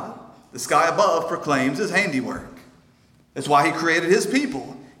of God. The sky above proclaims his handiwork. That's why he created his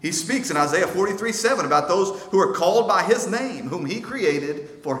people. He speaks in Isaiah 43:7 about those who are called by his name, whom he created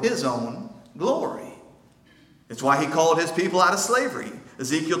for his own glory. It's why he called his people out of slavery.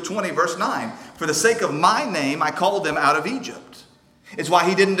 Ezekiel 20, verse 9. For the sake of my name, I called them out of Egypt. It's why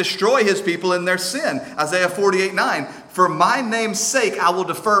he didn't destroy his people in their sin. Isaiah 48:9. For my name's sake, I will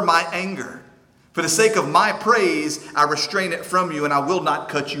defer my anger. For the sake of my praise, I restrain it from you, and I will not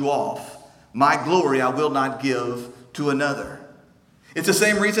cut you off. My glory I will not give to another. It's the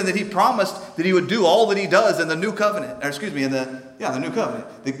same reason that he promised that he would do all that he does in the new covenant. The new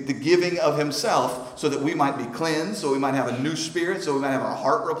covenant. The giving of himself so that we might be cleansed, so we might have a new spirit, so we might have our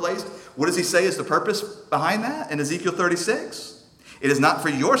heart replaced. What does he say is the purpose behind that in Ezekiel 36? It is not for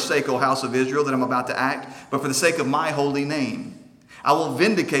your sake, O house of Israel, that I'm about to act, but for the sake of my holy name. I will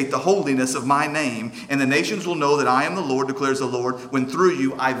vindicate the holiness of my name, and the nations will know that I am the Lord, declares the Lord, when through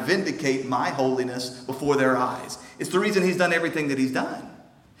you I vindicate my holiness before their eyes. It's the reason he's done everything that he's done.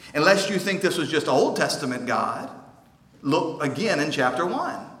 Unless you think this was just Old Testament God, look again in chapter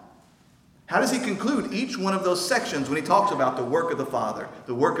 1. How does he conclude each one of those sections when he talks about the work of the Father,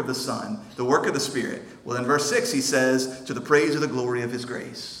 the work of the Son, the work of the Spirit? Well, in verse 6 he says, to the praise of the glory of his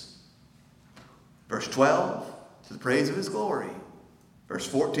grace. Verse 12, to the praise of his glory. Verse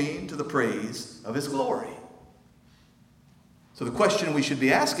 14, to the praise of his glory. So the question we should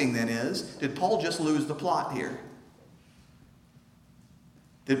be asking then is, did Paul just lose the plot here?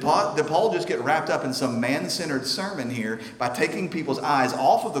 Did Paul just get wrapped up in some man-centered sermon here by taking people's eyes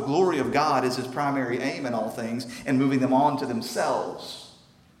off of the glory of God as his primary aim in all things and moving them on to themselves?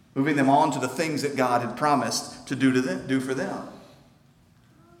 moving them on to the things that God had promised to do for them.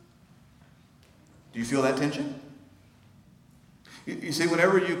 Do you feel that tension? You see,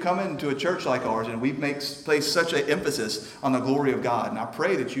 whenever you come into a church like ours, and we place such an emphasis on the glory of God, and I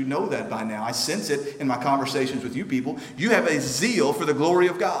pray that you know that by now. I sense it in my conversations with you people. You have a zeal for the glory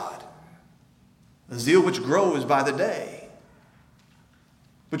of God, a zeal which grows by the day.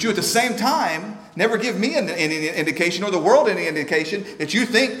 But you at the same time never give me any indication, or the world any indication, that you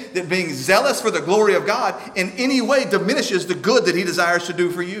think that being zealous for the glory of God in any way diminishes the good that He desires to do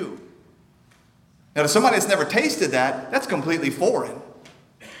for you. Now, to somebody that's never tasted that, that's completely foreign.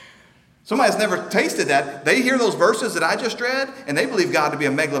 Somebody that's never tasted that, they hear those verses that I just read, and they believe God to be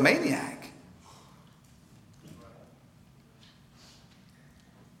a megalomaniac.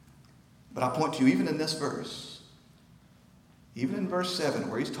 But I point to you, even in this verse, even in verse 7,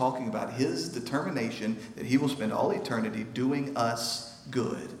 where he's talking about his determination that he will spend all eternity doing us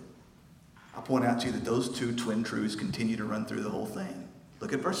good, I point out to you that those two twin truths continue to run through the whole thing.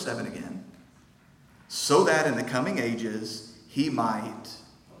 Look at verse 7 again. So that in the coming ages he might,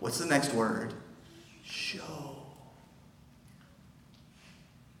 what's the next word? Show.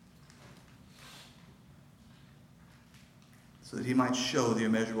 So that he might show the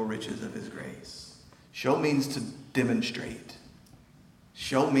immeasurable riches of his grace. Show means to demonstrate.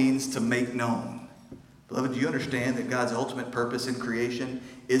 Show means to make known. Beloved, do you understand that God's ultimate purpose in creation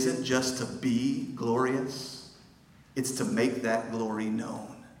isn't just to be glorious? It's to make that glory known.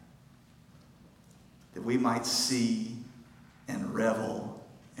 That we might see and revel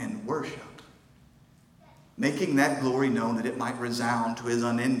and worship. Making that glory known that it might resound to his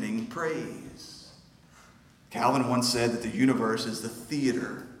unending praise. Calvin once said that the universe is the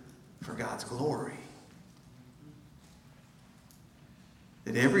theater for God's glory.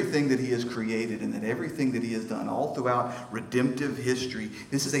 That everything that he has created and that everything that he has done all throughout redemptive history,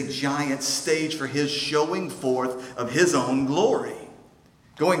 this is a giant stage for his showing forth of his own glory.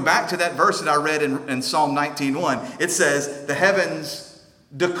 Going back to that verse that I read in Psalm 19:1, it says, the heavens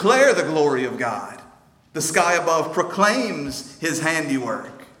declare the glory of God. The sky above proclaims his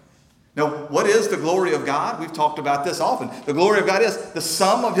handiwork. Now, what is the glory of God? We've talked about this often. The glory of God is the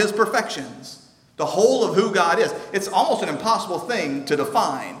sum of his perfections. The whole of who God is. It's almost an impossible thing to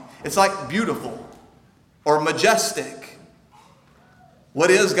define. It's like beautiful or majestic. What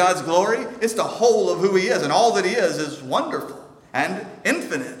is God's glory? It's the whole of who he is. And all that he is wonderful and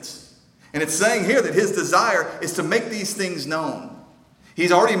infinite. And it's saying here that his desire is to make these things known.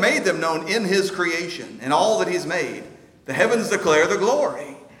 He's already made them known in his creation and all that he's made. The heavens declare the glory.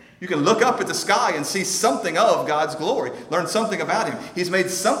 You can look up at the sky and see something of God's glory. Learn something about him. He's made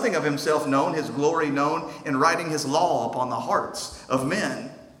something of himself known, his glory known, in writing his law upon the hearts of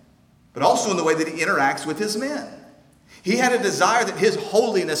men. But also in the way that he interacts with his men. He had a desire that his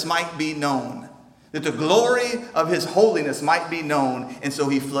holiness might be known. That the glory of his holiness might be known. And so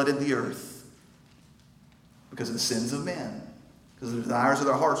he flooded the earth. Because of the sins of men. Because the desires of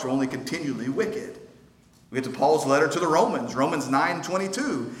their hearts are only continually wicked. We get to Paul's letter to the Romans. Romans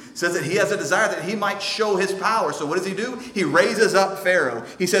 9:22 says that he has a desire that he might show his power. So what does he do? He raises up Pharaoh.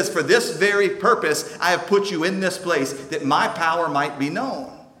 He says, for this very purpose I have put you in this place, that my power might be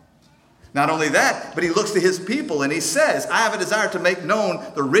known. Not only that, but he looks to his people and he says, I have a desire to make known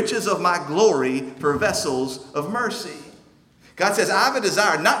the riches of my glory for vessels of mercy. God says, I have a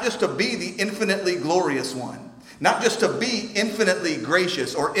desire not just to be the infinitely glorious one. Not just to be infinitely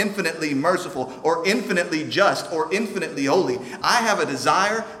gracious or infinitely merciful or infinitely just or infinitely holy. I have a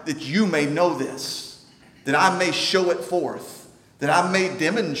desire that you may know this. That I may show it forth. That I may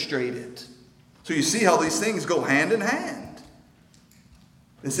demonstrate it. So you see how these things go hand in hand.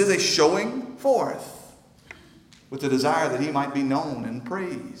 This is a showing forth with the desire that he might be known and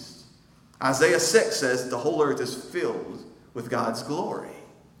praised. Isaiah 6 says the whole earth is filled with God's glory.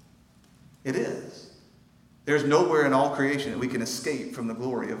 It is. There's nowhere in all creation that we can escape from the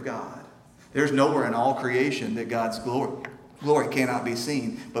glory of God. There's nowhere in all creation that God's glory cannot be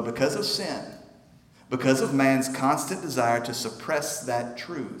seen. But because of sin, because of man's constant desire to suppress that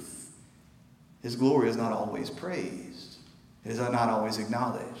truth, his glory is not always praised. It is not always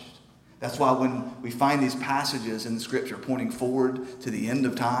acknowledged. That's why when we find these passages in the Scripture pointing forward to the end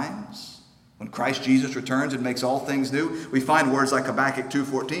of times, when Christ Jesus returns and makes all things new, we find words like Habakkuk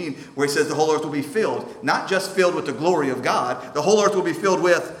 2:14, where he says the whole earth will be filled, not just filled with the glory of God, the whole earth will be filled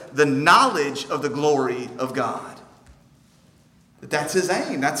with the knowledge of the glory of God. That's his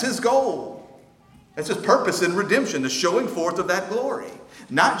aim, that's his goal. That's his purpose in redemption, the showing forth of that glory.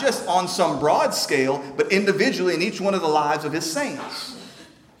 Not just on some broad scale, but individually in each one of the lives of his saints.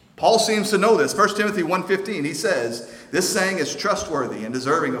 Paul seems to know this. 1 Timothy 1:15, he says, this saying is trustworthy and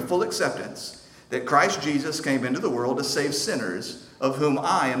deserving of full acceptance, that Christ Jesus came into the world to save sinners, of whom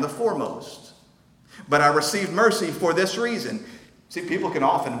I am the foremost. But I received mercy for this reason. See, people can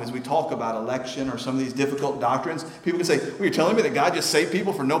often, as we talk about election or some of these difficult doctrines, people can say, well, you're telling me that God just saved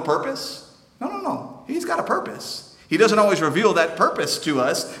people for no purpose? No. He's got a purpose. He doesn't always reveal that purpose to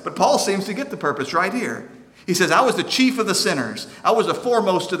us, but Paul seems to get the purpose right here. He says, I was the chief of the sinners. I was the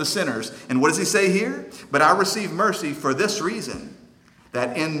foremost of the sinners. And what does he say here? But I received mercy for this reason,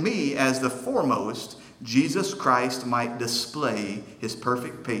 that in me as the foremost, Jesus Christ might display his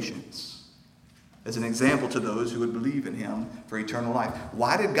perfect patience as an example to those who would believe in him for eternal life.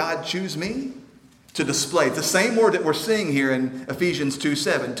 Why did God choose me? To display. It's the same word that we're seeing here in Ephesians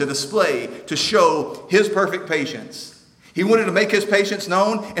 2:7. To display, to show his perfect patience. He wanted to make his patience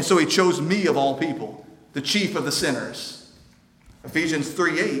known, and so he chose me of all people, the chief of the sinners. Ephesians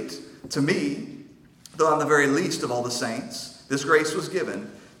 3:8, to me, though I'm the very least of all the saints, this grace was given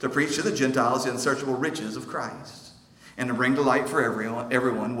to preach to the Gentiles the unsearchable riches of Christ, and to bring to light for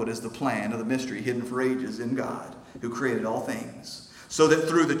everyone what is the plan of the mystery hidden for ages in God, who created all things, so that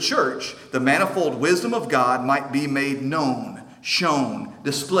through the church, the manifold wisdom of God might be made known, shown,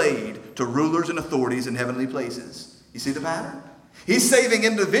 displayed to rulers and authorities in heavenly places. You see the pattern? He's saving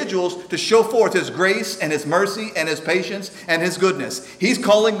individuals to show forth his grace and his mercy and his patience and his goodness. He's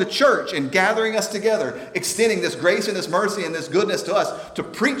calling the church and gathering us together, extending this grace and this mercy and this goodness to us to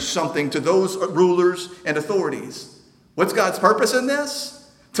preach something to those rulers and authorities. What's God's purpose in this?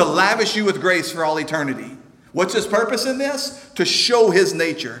 To lavish you with grace for all eternity. What's his purpose in this? To show his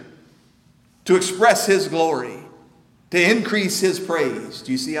nature, to express his glory, to increase his praise.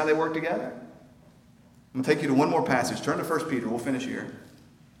 Do you see how they work together? I'm going to take you to one more passage. Turn to 1 Peter. We'll finish here.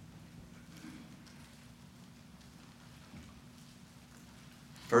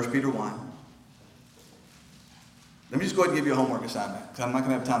 1 Peter 1. Let me just go ahead and give you a homework assignment, because I'm not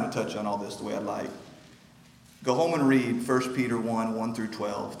going to have time to touch on all this the way I'd like. Go home and read 1 Peter 1 through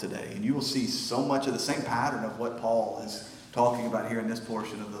 12 today, and you will see so much of the same pattern of what Paul is talking about here in this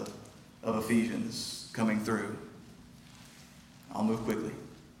portion of Ephesians coming through. I'll move quickly.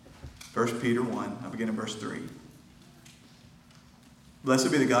 1 Peter 1, I'll begin in verse 3. Blessed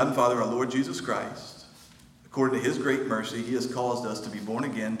be the God and Father of our Lord Jesus Christ. According to his great mercy, he has caused us to be born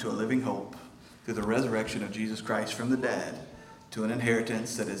again to a living hope through the resurrection of Jesus Christ from the dead, to an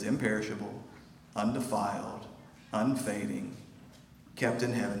inheritance that is imperishable, undefiled, unfading, kept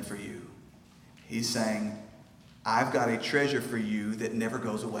in heaven for you. He's saying, I've got a treasure for you that never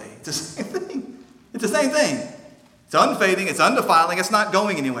goes away. It's the same thing. It's the same thing. It's unfading, it's undefiling, it's not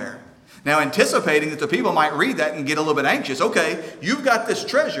going anywhere. Now, anticipating that the people might read that and get a little bit anxious. Okay, you've got this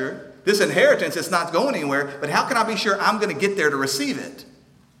treasure, this inheritance that's not going anywhere, but how can I be sure I'm going to get there to receive it?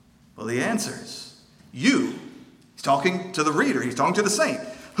 Well, the answer's you. He's talking to the reader. He's talking to the saint,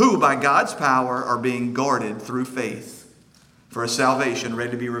 who by God's power are being guarded through faith for a salvation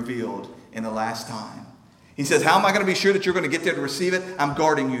ready to be revealed in the last time. He says, how am I going to be sure that you're going to get there to receive it? I'm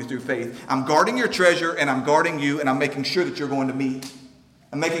guarding you through faith. I'm guarding your treasure, and I'm guarding you, and I'm making sure that you're going to meet.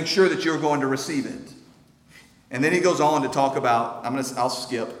 I'm making sure that you're going to receive it. And then he goes on to talk about, I'll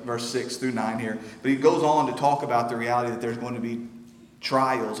skip verse 6 through 9 here, but he goes on to talk about the reality that there's going to be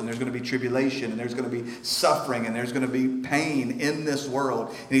trials, and there's going to be tribulation, and there's going to be suffering, and there's going to be pain in this world.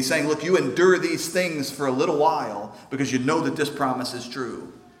 And he's saying, look, you endure these things for a little while because you know that this promise is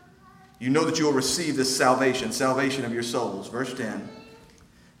true. You know that you will receive this salvation of your souls. Verse 10.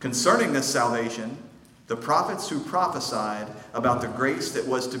 Concerning this salvation, the prophets who prophesied about the grace that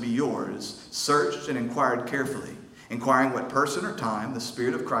was to be yours searched and inquired carefully, inquiring what person or time the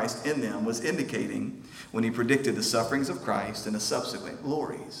Spirit of Christ in them was indicating when he predicted the sufferings of Christ and the subsequent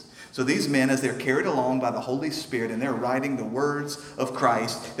glories. So these men, as they're carried along by the Holy Spirit and they're writing the words of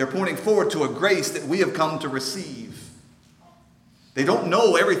Christ, they're pointing forward to a grace that we have come to receive. They don't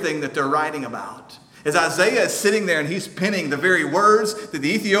know everything that they're writing about. As Isaiah is sitting there and he's penning the very words that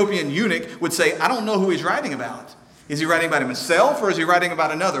the Ethiopian eunuch would say, I don't know who he's writing about. Is he writing about himself or is he writing about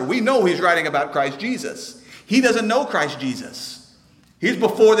another? We know he's writing about Christ Jesus. He doesn't know Christ Jesus. He's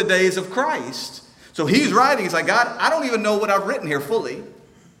before the days of Christ. So he's writing, he's like, God, I don't even know what I've written here fully.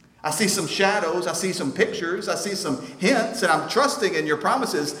 I see some shadows, I see some pictures, I see some hints, and I'm trusting in your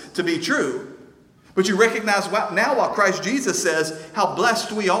promises to be true. But you recognize now while Christ Jesus says how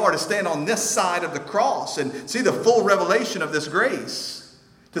blessed we are to stand on this side of the cross and see the full revelation of this grace,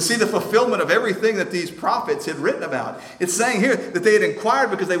 to see the fulfillment of everything that these prophets had written about. It's saying here that they had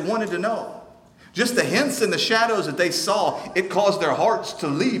inquired because they wanted to know. Just the hints and the shadows that they saw, it caused their hearts to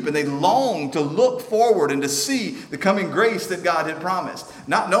leap, and they longed to look forward and to see the coming grace that God had promised.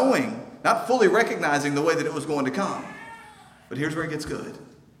 Not knowing, not fully recognizing the way that it was going to come. But here's where it gets good.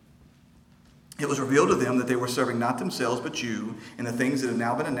 It was revealed to them that they were serving not themselves but you, and the things that have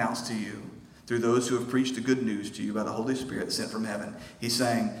now been announced to you through those who have preached the good news to you by the Holy Spirit sent from heaven. He's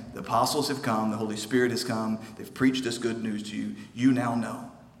saying, the apostles have come, the Holy Spirit has come, they've preached this good news to you. You now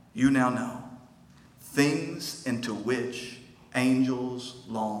know. You now know. Things into which angels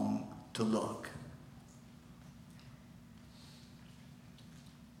long to look.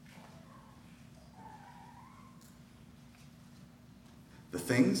 The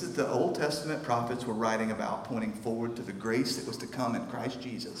things that the Old Testament prophets were writing about, pointing forward to the grace that was to come in Christ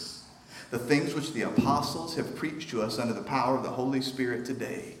Jesus. The things which the apostles have preached to us under the power of the Holy Spirit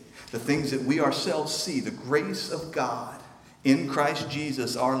today. The things that we ourselves see, the grace of God in Christ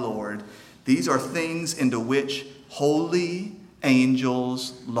Jesus our Lord. These are things into which holy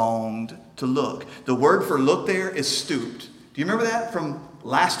angels longed to look. The word for look there is stooped. Do you remember that from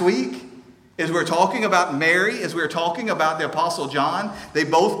last week? As we were talking about Mary, as we were talking about the Apostle John, they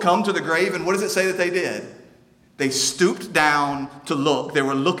both come to the grave, and what does it say that they did? They stooped down to look. They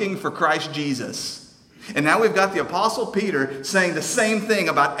were looking for Christ Jesus. And now we've got the Apostle Peter saying the same thing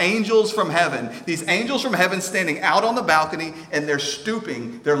about angels from heaven. These angels from heaven standing out on the balcony, and they're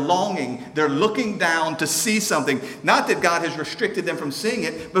stooping, they're longing, they're looking down to see something. Not that God has restricted them from seeing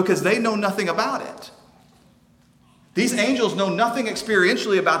it, because they know nothing about it. These angels know nothing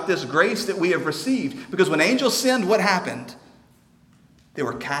experientially about this grace that we have received. Because when angels sinned, what happened? They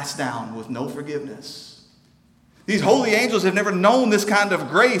were cast down with no forgiveness. These holy angels have never known this kind of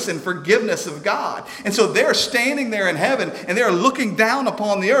grace and forgiveness of God. And so they're standing there in heaven, and they're looking down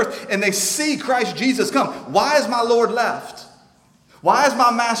upon the earth, and they see Christ Jesus come. Why is my Lord left? Why is my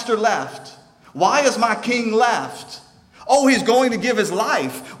master left? Why is my king left? Oh, he's going to give his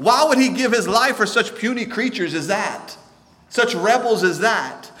life. Why would he give his life for such puny creatures as that? Such rebels as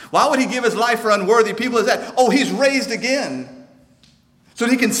that? Why would he give his life for unworthy people as that? Oh, he's raised again, so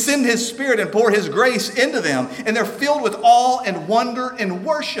that he can send his Spirit and pour his grace into them. And they're filled with awe and wonder and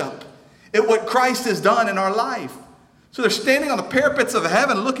worship at what Christ has done in our life. So they're standing on the parapets of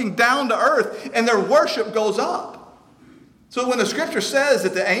heaven looking down to earth, and their worship goes up. So when the scripture says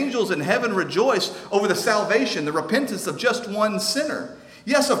that the angels in heaven rejoice over the salvation, the repentance of just one sinner.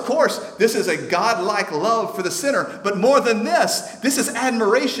 Yes, of course, this is a God-like love for the sinner. But more than this is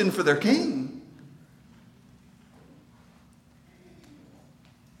admiration for their king.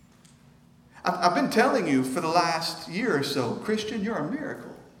 I've been telling you for the last year or so, Christian, you're a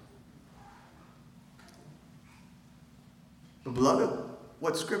miracle. But beloved,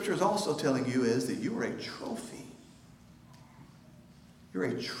 what scripture is also telling you is that you are a trophy. You're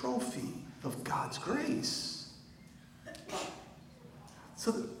a trophy of God's grace.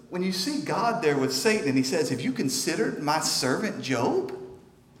 So when you see God there with Satan, and he says, have you considered my servant Job?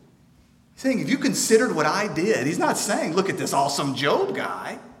 He's saying, have you considered what I did? He's not saying, look at this awesome Job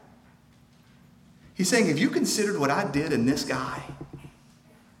guy. He's saying, have you considered what I did in this guy?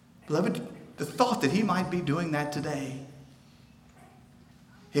 Beloved, the thought that he might be doing that today.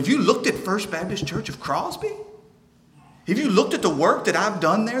 Have you looked at First Baptist Church of Crosby? Have you looked at the work that I've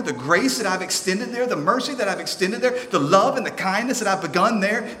done there, the grace that I've extended there, the mercy that I've extended there, the love and the kindness that I've begun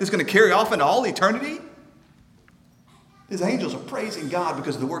there that's going to carry off into all eternity? His angels are praising God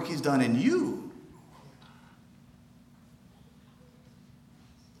because of the work he's done in you.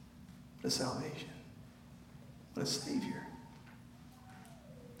 What a salvation. What a Savior.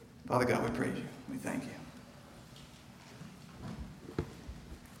 Father God, we praise you. We thank you.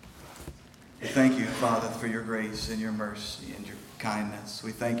 We thank you, Father, for your grace and your mercy and your kindness.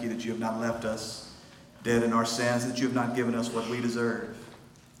 We thank you that you have not left us dead in our sins, that you have not given us what we deserve.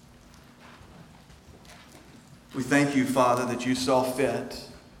 We thank you, Father, that you saw fit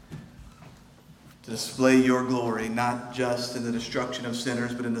to display your glory, not just in the destruction of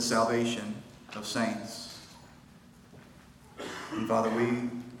sinners, but in the salvation of saints. And Father, we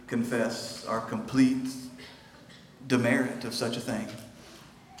confess our complete demerit of such a thing.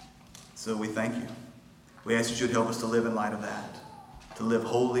 So we thank you. We ask that you would help us to live in light of that, to live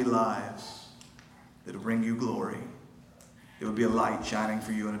holy lives that will bring you glory. It would be a light shining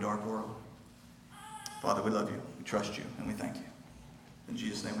for you in a dark world. Father, we love you, we trust you, and we thank you. In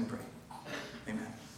Jesus' name we pray.